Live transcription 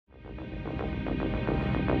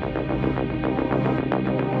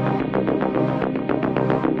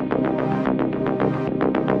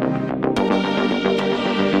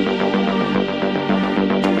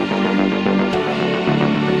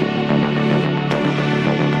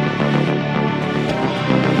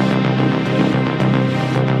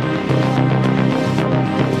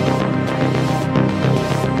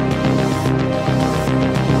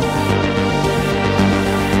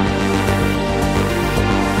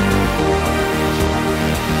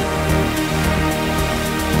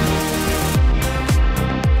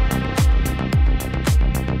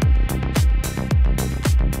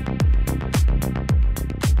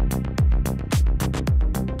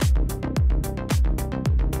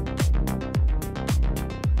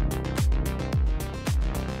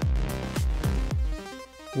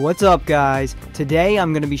What's up, guys? Today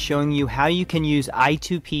I'm going to be showing you how you can use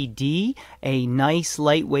I2PD, a nice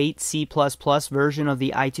lightweight C++ version of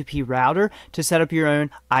the I2P router, to set up your own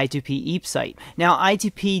I2P EAP site. Now,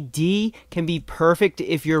 I2PD can be perfect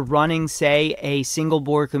if you're running, say, a single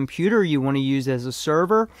board computer you want to use as a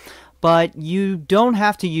server. But you don't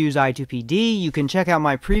have to use I2PD. You can check out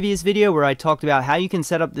my previous video where I talked about how you can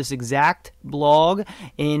set up this exact blog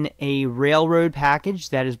in a Railroad package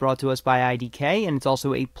that is brought to us by IDK, and it's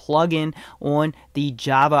also a plugin on the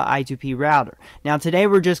Java I2P router. Now today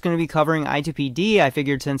we're just going to be covering I2PD. I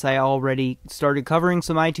figured since I already started covering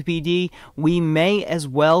some I2PD, we may as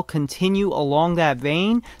well continue along that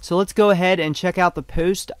vein. So let's go ahead and check out the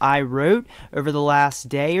post I wrote over the last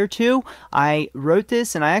day or two. I wrote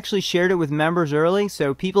this and I actually shared it with members early,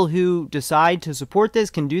 so people who decide to support this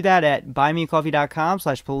can do that at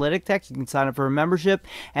buymeacoffee.com/politictech. You can sign up for a membership,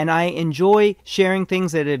 and I enjoy sharing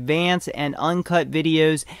things at advanced and uncut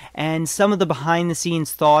videos and some of the behind the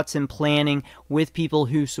scenes thoughts and planning with people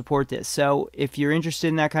who support this. So if you're interested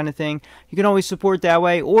in that kind of thing, you can always support that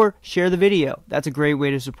way or share the video. That's a great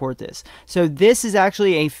way to support this. So this is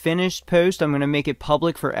actually a finished post. I'm going to make it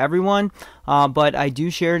public for everyone, but I do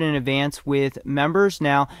share it in advance with members.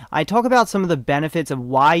 Now, I talk about some of the benefits of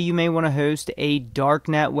why you may want to host a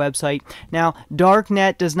Darknet website. Now,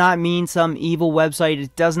 Darknet does not mean some evil website.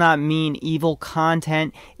 It does not mean evil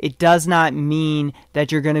content. It does not mean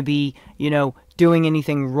that you're going to be, doing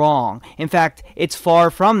anything wrong. In fact, it's far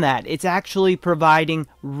from that. It's actually providing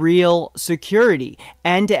real security.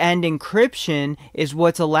 End-to-end encryption is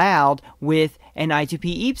what's allowed with an I2P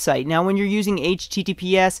EAP site. Now, when you're using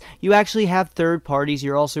HTTPS, you actually have third parties.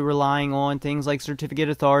 You're also relying on things like certificate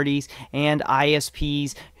authorities and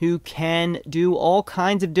ISPs who can do all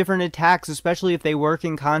kinds of different attacks, especially if they work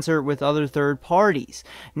in concert with other third parties.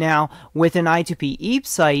 Now, with an I2P EAP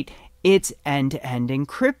site, it's end-to-end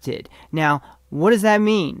encrypted. Now, what does that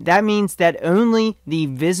mean? That means that only the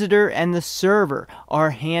visitor and the server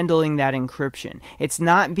are handling that encryption. It's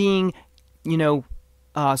not being,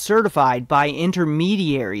 certified by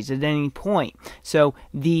intermediaries at any point. So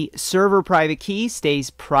the server private key stays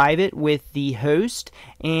private with the host,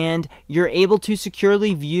 and you're able to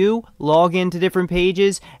securely view, log into different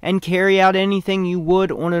pages, and carry out anything you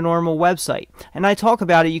would on a normal website. And I talk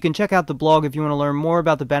about it. You can check out the blog if you want to learn more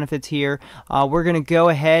about the benefits here. We're going to go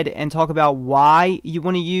ahead and talk about why you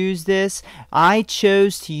want to use this. I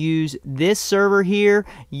chose to use this server here.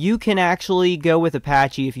 You can actually go with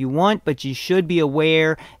Apache if you want, but you should be aware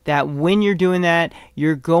that when you're doing that,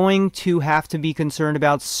 you're going to have to be concerned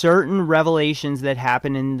about certain revelations that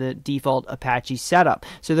happen in the default Apache setup.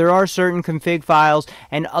 So there are certain config files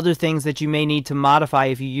and other things that you may need to modify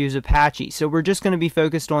if you use Apache. So we're just going to be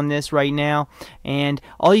focused on this right now, and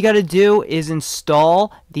all you got to do is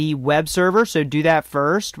install the web server. So do that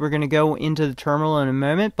first. We're going to go into the terminal in a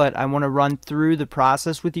moment, but I want to run through the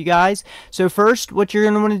process with you guys. So first, what you're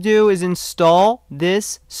going to want to do is install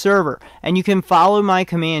this server, and you can follow my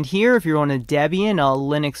command here if you're on a Debian, a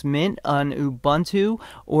Linux Mint, an Ubuntu,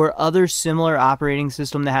 or other similar operating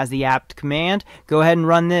system that has the apt command. Go ahead and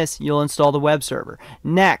run this. You'll install the web server.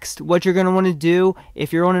 Next, what you're going to want to do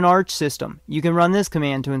if you're on an Arch system, you can run this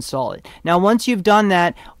command to install it. Now, once you've done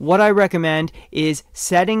that, what I recommend is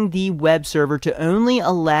setting the web server to only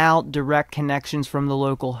allow direct connections from the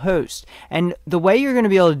local host. And the way you're going to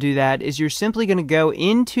be able to do that is you're simply going to go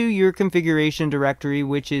into your configuration directory,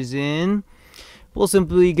 which is in... We'll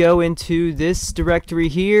simply go into this directory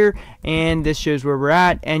here, and this shows where we're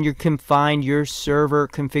at, and you can find your server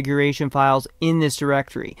configuration files in this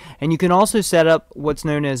directory. And you can also set up what's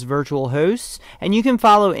known as virtual hosts, and you can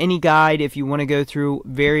follow any guide if you want to go through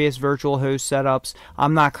various virtual host setups.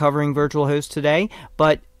 I'm not covering virtual hosts today,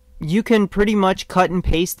 but you can pretty much cut and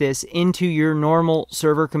paste this into your normal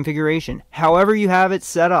server configuration, however you have it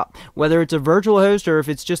set up. Whether it's a virtual host or if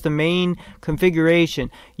it's just a main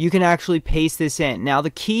configuration, you can actually paste this in. Now,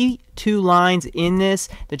 the key two lines in this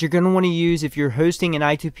that you're going to want to use if you're hosting an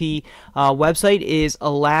I2P website is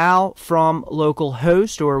allow from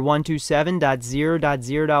localhost or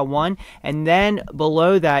 127.0.0.1, and then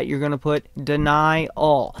below that you're going to put deny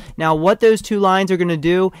all. Now, what those two lines are going to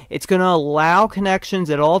do, it's going to allow connections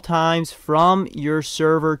at all times from your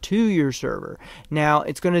server to your server. Now,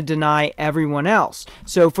 it's going to deny everyone else.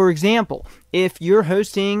 So, for example, if you're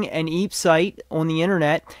hosting an EAP site on the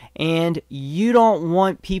internet and you don't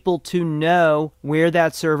want people to know where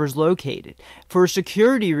that server is located, for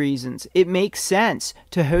security reasons, it makes sense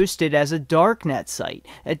to host it as a Darknet site.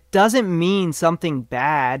 It doesn't mean something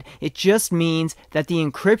bad. It just means that the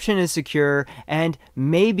encryption is secure, and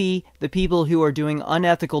maybe the people who are doing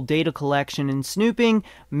unethical data collection and snooping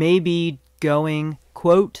may be going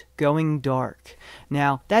quote, going dark.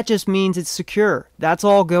 Now, that just means it's secure. That's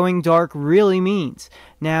all going dark really means.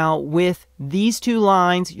 Now, with these two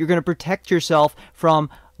lines, you're going to protect yourself from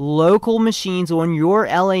local machines on your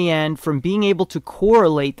LAN from being able to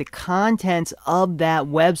correlate the contents of that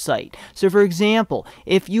website. So for example,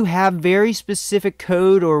 if you have very specific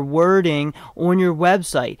code or wording on your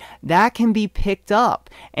website, that can be picked up.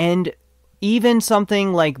 And even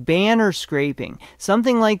something like banner scraping,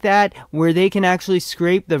 something like that, where they can actually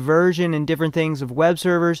scrape the version and different things of web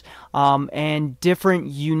servers and different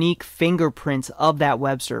unique fingerprints of that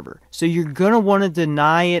web server. So you're going to want to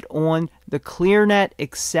deny it on the ClearNet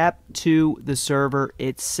except to the server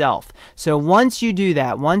itself. So once you do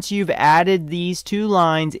that, once you've added these two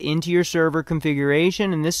lines into your server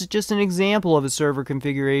configuration, and this is just an example of a server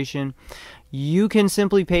configuration, you can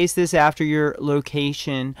simply paste this after your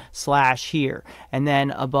location / here, and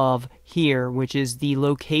then above here, which is the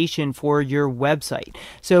location for your website.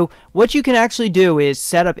 So what you can actually do is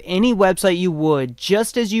set up any website you would,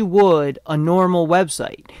 just as you would a normal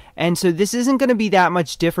website. And so this isn't going to be that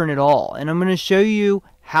much different at all. And I'm going to show you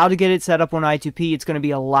how to get it set up on I2P. It's going to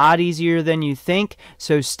be a lot easier than you think,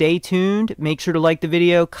 so stay tuned. Make sure to like the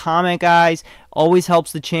video, comment, guys. Always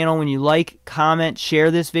helps the channel when you like, comment, share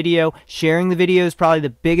this video. Sharing the video is probably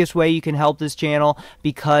the biggest way you can help this channel,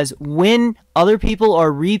 because when other people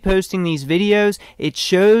are reposting these videos, it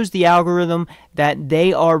shows the algorithm that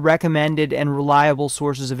they are recommended and reliable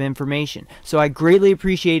sources of information. So I greatly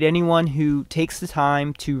appreciate anyone who takes the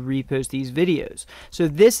time to repost these videos. So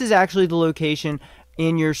this is actually the location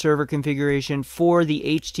in your server configuration for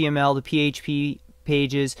the HTML, the PHP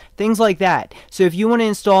pages, things like that. So if you want to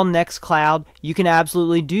install Nextcloud, you can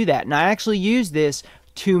absolutely do that. And I actually use this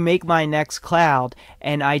to make my Nextcloud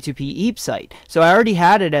an I2P EAP site. So I already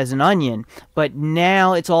had it as an onion, but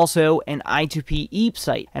now it's also an I2P EAP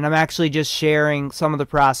site. And I'm actually just sharing some of the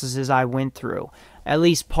processes I went through, at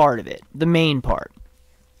least part of it, the main part.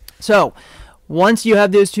 So once you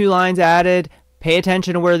have those two lines added, pay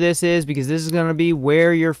attention to where this is, because this is going to be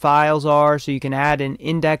where your files are. So you can add an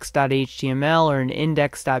index.html or an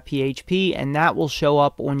index.php, and that will show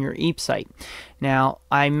up on your EAP site. Now,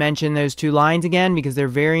 I mentioned those two lines again because they're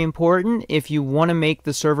very important if you want to make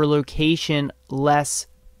the server location less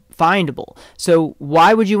findable. So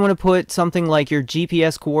why would you want to put something like your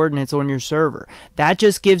GPS coordinates on your server? That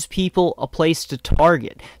just gives people a place to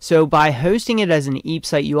target. So by hosting it as an EAP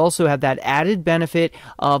site, you also have that added benefit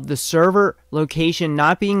of the server location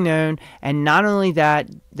not being known, and not only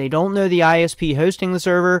that, they don't know the ISP hosting the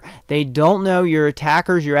server, they don't know your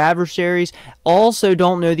attackers, your adversaries, also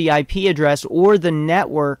don't know the IP address or the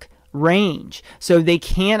network range. So they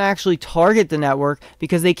can't actually target the network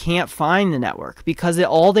because they can't find the network, because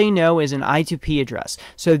all they know is an I2P address.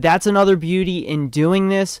 So that's another beauty in doing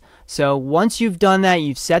this. So once you've done that,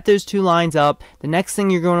 you've set those two lines up, the next thing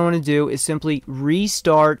you're going to want to do is simply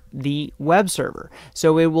restart the web server.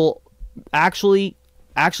 So it will actually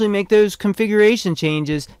make those configuration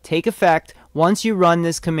changes take effect once you run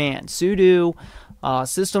this command, sudo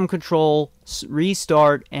system control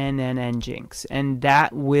restart and then nginx, and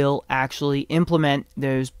that will actually implement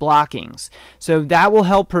those blockings. So that will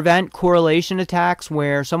help prevent correlation attacks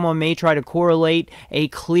where someone may try to correlate a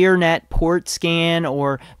ClearNet port scan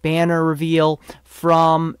or banner reveal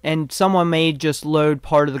from, and someone may just load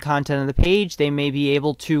part of the content of the page. They may be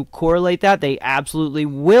able to correlate that. They absolutely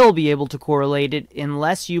will be able to correlate it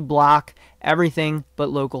unless you block everything but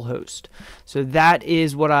localhost. So that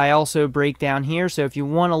is what I also break down here. So if you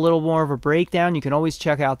want a little more of a breakdown, you can always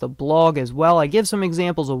check out the blog as well. I give some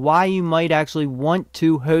examples of why you might actually want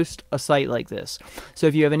to host a site like this. So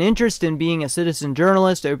if you have an interest in being a citizen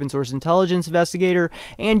journalist, open source intelligence investigator,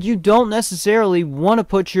 and you don't necessarily want to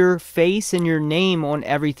put your face and your name on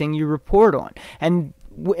everything you report on, and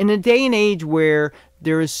in a day and age where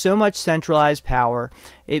there is so much centralized power,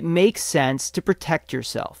 it makes sense to protect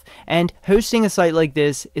yourself. And hosting a site like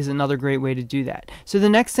this is another great way to do that. So the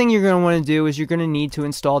next thing you're going to want to do is you're going to need to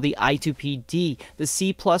install the I2PD, the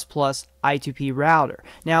C++ I2P router.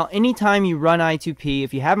 Now, anytime you run I2P,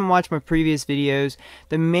 if you haven't watched my previous videos,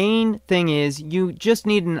 the main thing is you just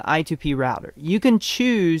need an I2P router. You can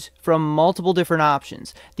choose from multiple different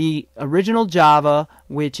options. The original Java,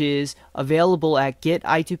 which is available at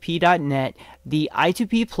get-i2p.net, the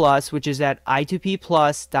I2P Plus, which is at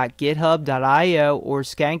i2pplus.github.io or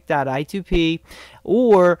skank.i2p,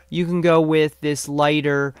 or you can go with this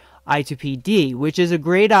lighter I2PD, which is a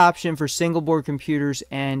great option for single board computers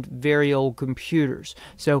and very old computers.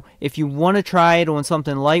 So if you want to try it on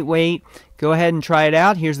something lightweight, go ahead and try it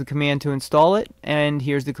out. Here's the command to install it, and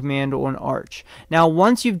here's the command on Arch. Now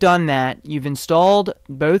once you've done that, you've installed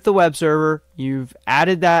both the web server, you've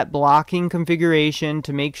added that blocking configuration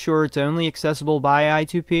to make sure it's only accessible by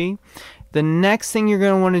I2P. The next thing you're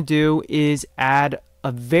going to want to do is add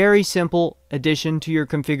a very simple addition to your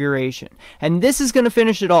configuration. And this is going to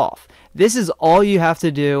finish it off. This is all you have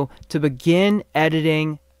to do to begin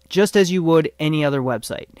editing just as you would any other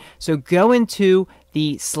website. So go into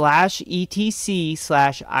the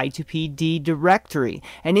 /etc/I2PD directory,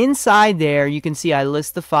 and inside there you can see I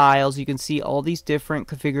list the files. You can see all these different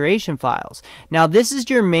configuration files. Now this is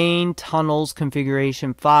your main tunnels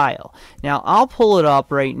configuration file. Now I'll pull it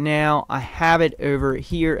up right now. I have it over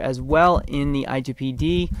here as well in the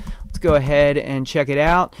I2PD. Let's go ahead and check it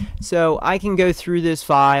out. So I can go through this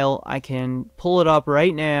file. I can pull it up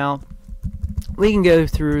right now. We can go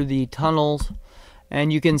through the tunnels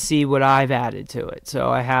and you can see what I've added to it. So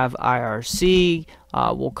I have IRC,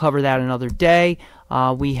 we'll cover that another day.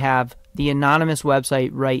 We have the anonymous website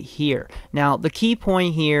right here. Now the key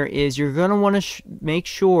point here is you're going to want to make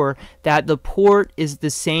sure that the port is the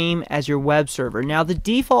same as your web server. Now the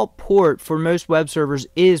default port for most web servers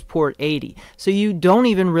is port 80, so you don't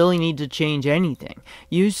even really need to change anything.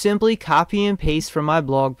 You simply copy and paste from my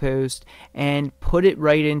blog post and put it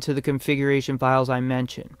right into the configuration files I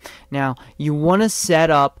mentioned. Now you want to set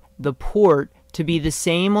up the port to be the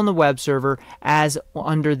same on the web server as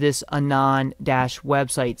under this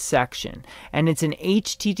anon-website section, and it's an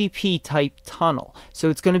HTTP type tunnel, so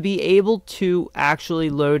it's going to be able to actually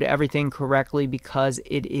load everything correctly because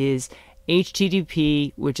it is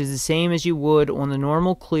HTTP, which is the same as you would on the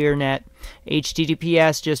normal ClearNet.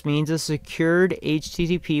 HTTPS just means a secured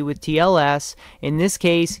HTTP with TLS. In this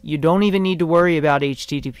case, you don't even need to worry about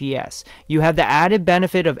HTTPS. You have the added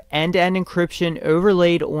benefit of end-to-end encryption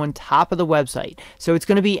overlaid on top of the website. So it's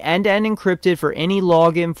going to be end-to-end encrypted for any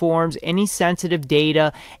login forms, any sensitive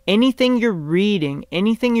data, anything you're reading,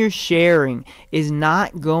 anything you're sharing is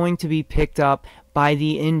not going to be picked up by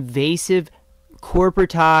the invasive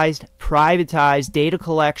corporatized, privatized data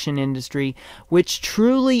collection industry, which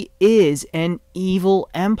truly is an evil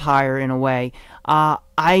empire in a way.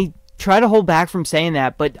 I try to hold back from saying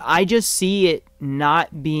that, but I just see it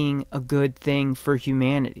not being a good thing for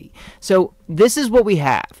humanity. So this is what we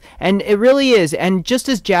have, and it really is. And just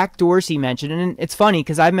as Jack Dorsey mentioned, and it's funny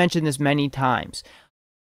because I've mentioned this many times.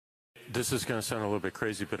 This is going to sound a little bit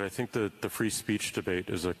crazy, but I think the free speech debate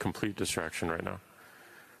is a complete distraction right now.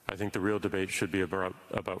 I think the real debate should be about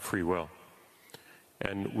free will.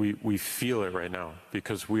 And we feel it right now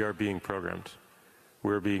because we are being programmed.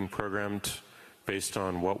 We're being programmed based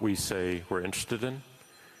on what we say we're interested in.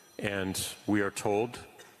 And we are told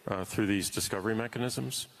through these discovery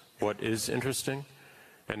mechanisms what is interesting.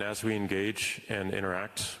 And as we engage and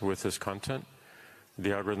interact with this content,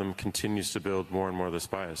 the algorithm continues to build more and more of this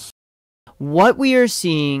bias. What we are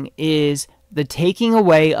seeing is the taking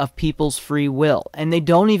away of people's free will, and they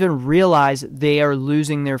don't even realize they are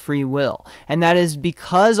losing their free will. And that is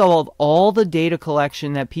because of all the data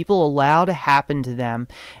collection that people allow to happen to them,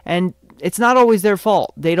 and it's not always their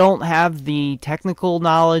fault. They don't have the technical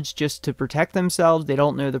knowledge just to protect themselves, they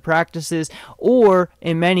don't know the practices, or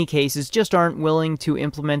in many cases just aren't willing to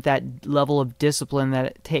implement that level of discipline that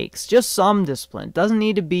it takes. Just some discipline. It doesn't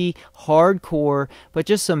need to be hardcore, but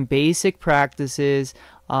just some basic practices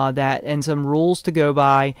and some rules to go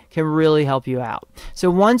by can really help you out. So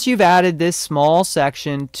once you've added this small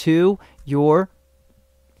section to your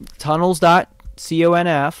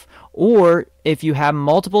tunnels.conf, or if you have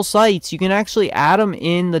multiple sites, you can actually add them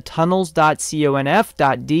in the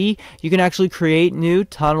tunnels.conf.d. You can actually create new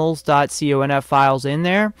tunnels.conf files in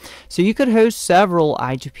there. So you could host several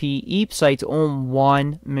I2P EAP sites on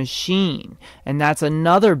one machine. And that's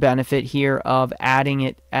another benefit here of adding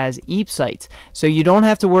it as EAP sites. So you don't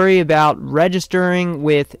have to worry about registering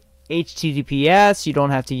with HTTPS, you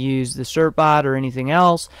don't have to use the certbot or anything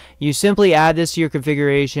else. You simply add this to your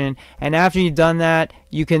configuration, and after you've done that,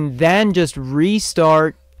 you can then just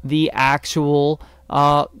restart the actual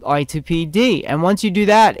I2PD. And once you do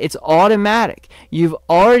that, it's automatic. You've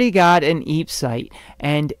already got an EAP site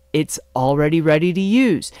and it's already ready to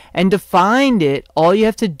use. And to find it, all you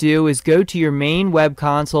have to do is go to your main web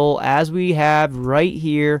console as we have right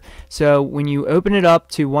here. So when you open it up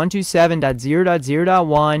to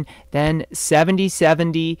 127.0.0.1, then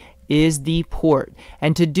 7070 is the port.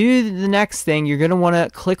 And to do the next thing, you're going to want to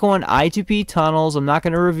click on I2P tunnels. I'm not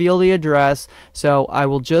going to reveal the address, so I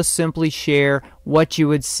will just simply share what you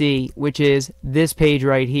would see, which is this page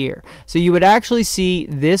right here. So you would actually see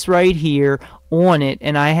this right here on it,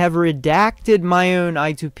 and I have redacted my own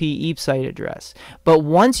I2P EAP site address. But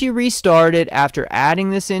once you restart it after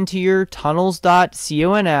adding this into your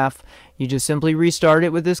tunnels.conf, you just simply restart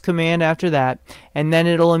it with this command after that, and then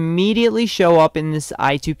it'll immediately show up in this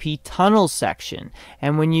I2P tunnels section.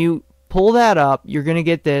 And when you pull that up, you're going to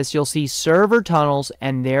get this. You'll see server tunnels,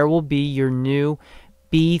 and there will be your new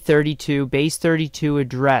B32 base 32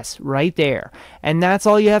 address right there. And that's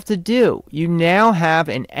all you have to do. You now have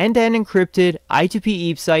an end-to-end encrypted I2P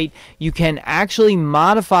EAP site. You can actually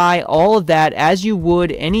modify all of that as you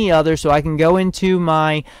would any other. So I can go into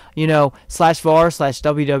my /var/www.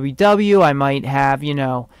 I might have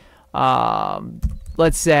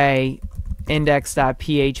let's say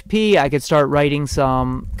index.php. I could start writing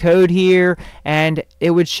some code here, and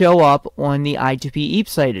it would show up on the I2P EAP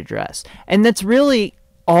site address. And that's really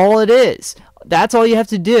all it is. That's all you have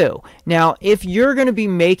to do. Now, if you're going to be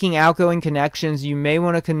making outgoing connections, you may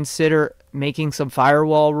want to consider making some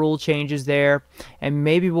firewall rule changes there, and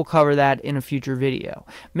maybe we'll cover that in a future video.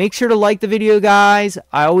 Make sure to like the video, guys.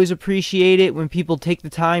 I always appreciate it when people take the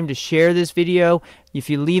time to share this video. If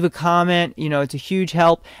you leave a comment, it's a huge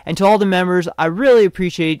help. And to all the members, I really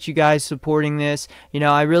appreciate you guys supporting this.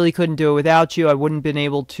 I really couldn't do it without you. I wouldn't have been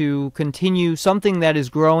able to continue something that is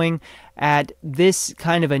growing at this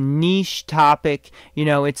kind of a niche topic.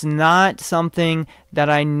 It's not something that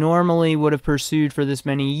I normally would have pursued for this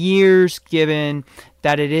many years, given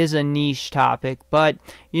that it is a niche topic. But,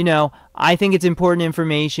 I think it's important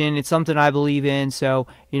information. It's something I believe in. So,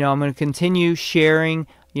 I'm going to continue sharing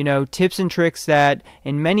tips and tricks that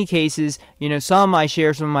in many cases, some I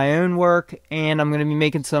share some of my own work, and I'm going to be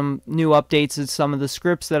making some new updates to some of the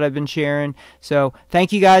scripts that I've been sharing. So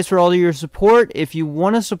thank you guys for all of your support. If you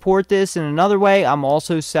want to support this in another way, I'm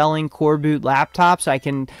also selling core boot laptops. I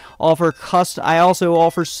can offer I also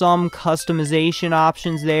offer some customization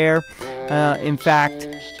options there. In fact,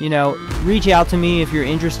 reach out to me if you're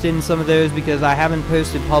interested in some of those, because I haven't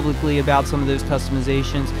posted publicly about some of those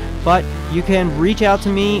customizations. But you can reach out to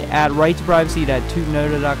me at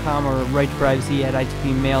righttoprivacy@tutanota.com or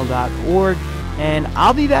righttoprivacy@i2pmail.org. And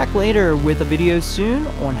I'll be back later with a video soon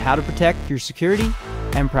on how to protect your security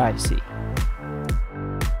and privacy.